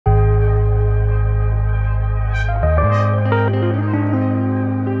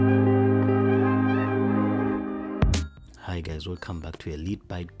Hi guys, welcome back to Elite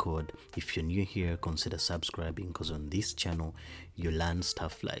Byte Code. If you're new here, consider subscribing because on this channel you learn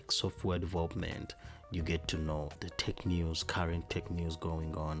stuff like software development. You get to know the tech news, current tech news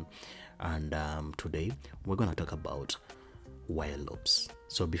going on, and today we're gonna talk about while loops.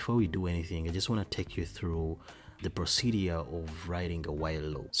 So before we do anything, I just want to take you through the procedure of writing a while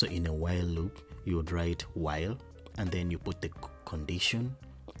loop. So in a while loop, you would write while, and then you put the condition,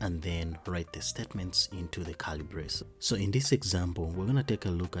 and then write the statements into the curly brace. So in this example, we're going to take a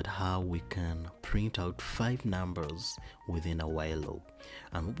look at how we can print out 5 numbers within a while loop.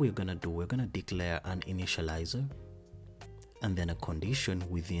 And what we're going to do, we're going to declare an initializer and then a condition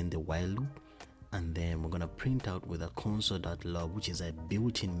within the while loop, and then we're going to print out with a console.log, which is a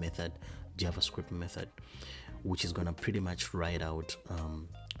built-in method, JavaScript method, which is going to pretty much write out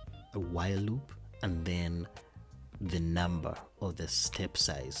a while loop and then the number or the step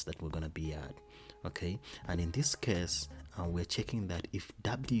size that we're going to be at. Okay, and in this case we're checking that if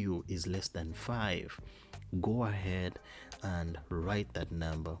w is less than 5, go ahead and write that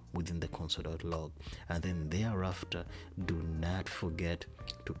number within the console.log, and then thereafter do not forget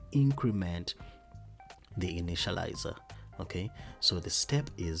to increment the initializer. Okay, so the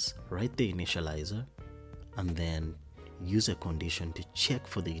step is write the initializer and then use a condition to check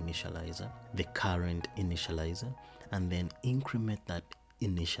for the initializer, the current initializer, and then increment that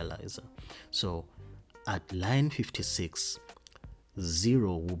initializer. So at line 56,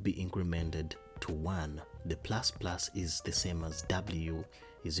 0 will be incremented to 1. The plus plus is the same as w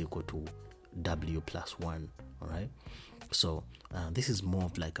is equal to w plus 1. All right, so this is more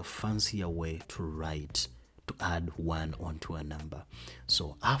of like a fancier way to add 1 onto a number.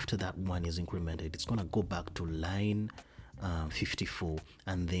 So after that 1 is incremented, it's going to go back to line 54,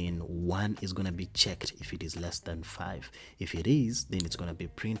 and then 1 is going to be checked if it is less than 5. If it is, then it's going to be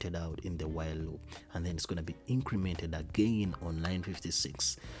printed out in the while loop, and then it's going to be incremented again on line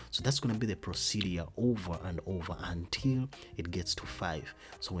 56. So that's going to be the procedure over and over until it gets to 5.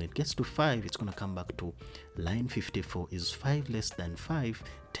 So when it gets to 5, it's going to come back to line 54. Is 5 less than 5?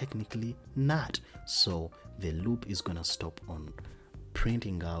 Technically not. So the loop is going to stop on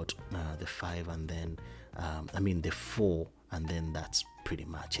printing out the 5, and then the 4, and then that's pretty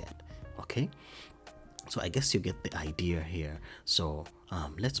much it. Okay, so I guess you get the idea here. So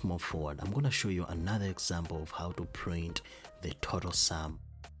let's move forward. I'm going to show you another example of how to print the total sum.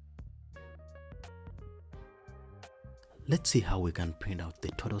 Let's see how we can print out the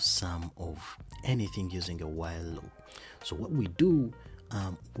total sum of anything using a while loop. So what we do,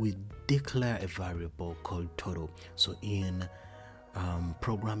 we declare a variable called total. So in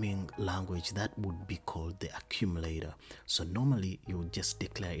programming language, that would be called the accumulator. So normally you would just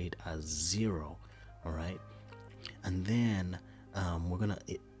declare it as 0. All right, and then we're gonna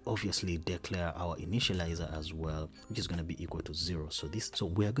obviously declare our initializer as well, which is going to be equal to 0. So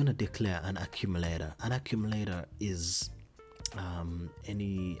we're going to declare an accumulator. An accumulator is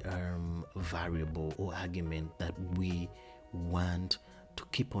any variable or argument that we want to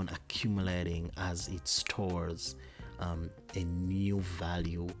keep on accumulating as it stores a new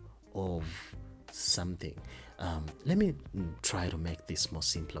value of something. Let me try to make this more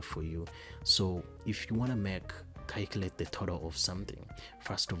simpler for you. So if you want to calculate the total of something,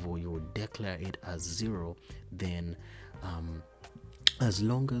 first of all you will declare it as 0. Then as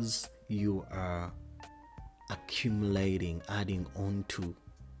long as you are accumulating, adding on to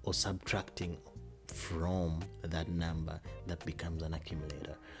or subtracting from that number, that becomes an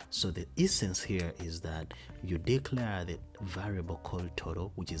accumulator. So the essence here is that you declare the variable called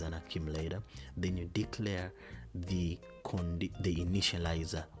total, which is an accumulator, then you declare the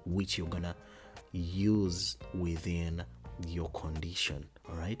initializer, which you're gonna use within your condition.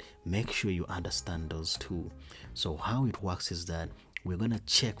 All right, make sure you understand those two. So how it works is that we're gonna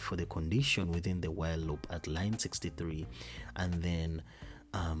check for the condition within the while loop at line 63, and then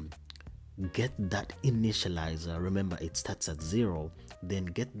get that initializer. Remember, it starts at 0. Then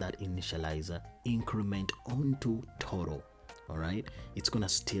get that initializer, increment onto total. All right, it's gonna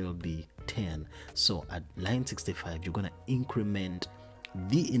still be 10. So at line 65, you're gonna increment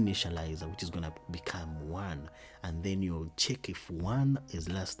the initializer, which is gonna become 1, and then you'll check if 1 is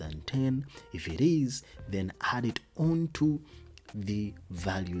less than 10. If it is, then add it onto the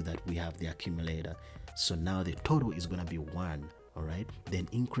value that we have, the accumulator. So now the total is gonna be 1. All right, then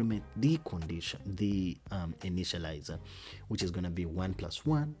increment the condition, the initializer, which is going to be 1 plus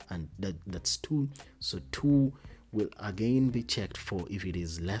 1, and that's 2. So 2 will again be checked for if it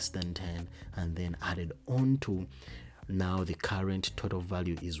is less than 10, and then added on to, now the current total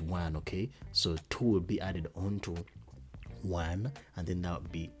value is 1. Okay, so 2 will be added on to 1, and then that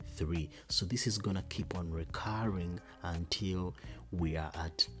would be 3. So this is gonna keep on recurring until we are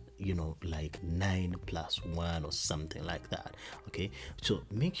at, you know, like 9 plus 1 or something like that. Okay, so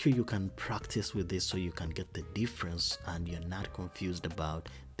make sure you can practice with this so you can get the difference and you're not confused about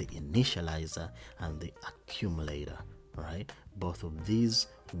the initializer and the accumulator. All right, both of these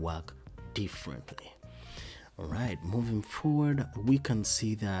work differently. All right, moving forward, we can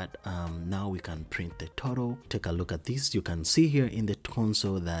see that now we can print the total. Take a look at this. You can see here in the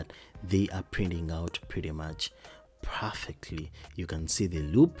console that they are printing out pretty much perfectly. You can see the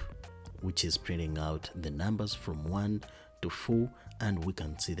loop, which is printing out the numbers from 1 to 4, and we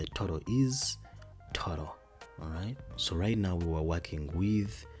can see the total is total. All right, so right now we were working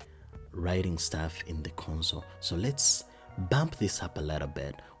with writing stuff in the console. So let's bump this up a little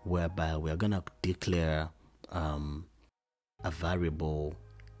bit, whereby we're gonna declare a variable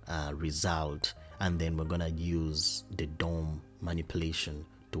result, and then we're gonna use the DOM manipulation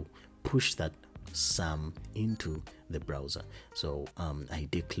to push that sum into the browser. So I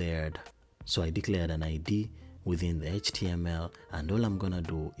declared an ID within the HTML, and all I'm gonna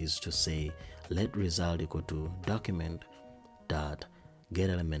do is to say let result equal to document dot get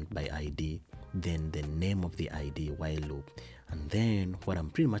element by ID, then the name of the ID while loop. And then what I'm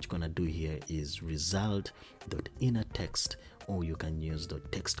pretty much gonna do here is result dot inner text, or you can use the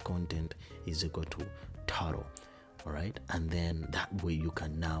text content is equal to total. All right, and then that way you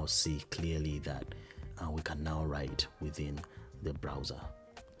can now see clearly that we can now write within the browser.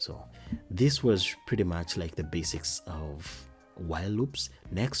 So this was pretty much like the basics of while loops.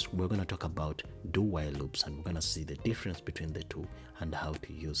 Next, we're going to talk about do while loops, and we're going to see the difference between the two and how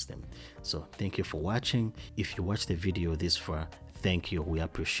to use them. So thank you for watching. If you watched the video this far, thank you. We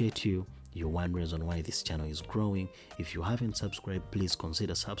appreciate you. You're one reason why this channel is growing. If you haven't subscribed, please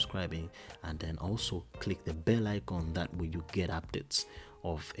consider subscribing, and then also click the bell icon. That way you get updates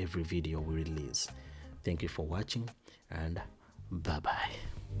of every video we release. Thank you for watching, and bye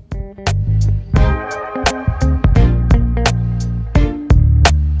bye.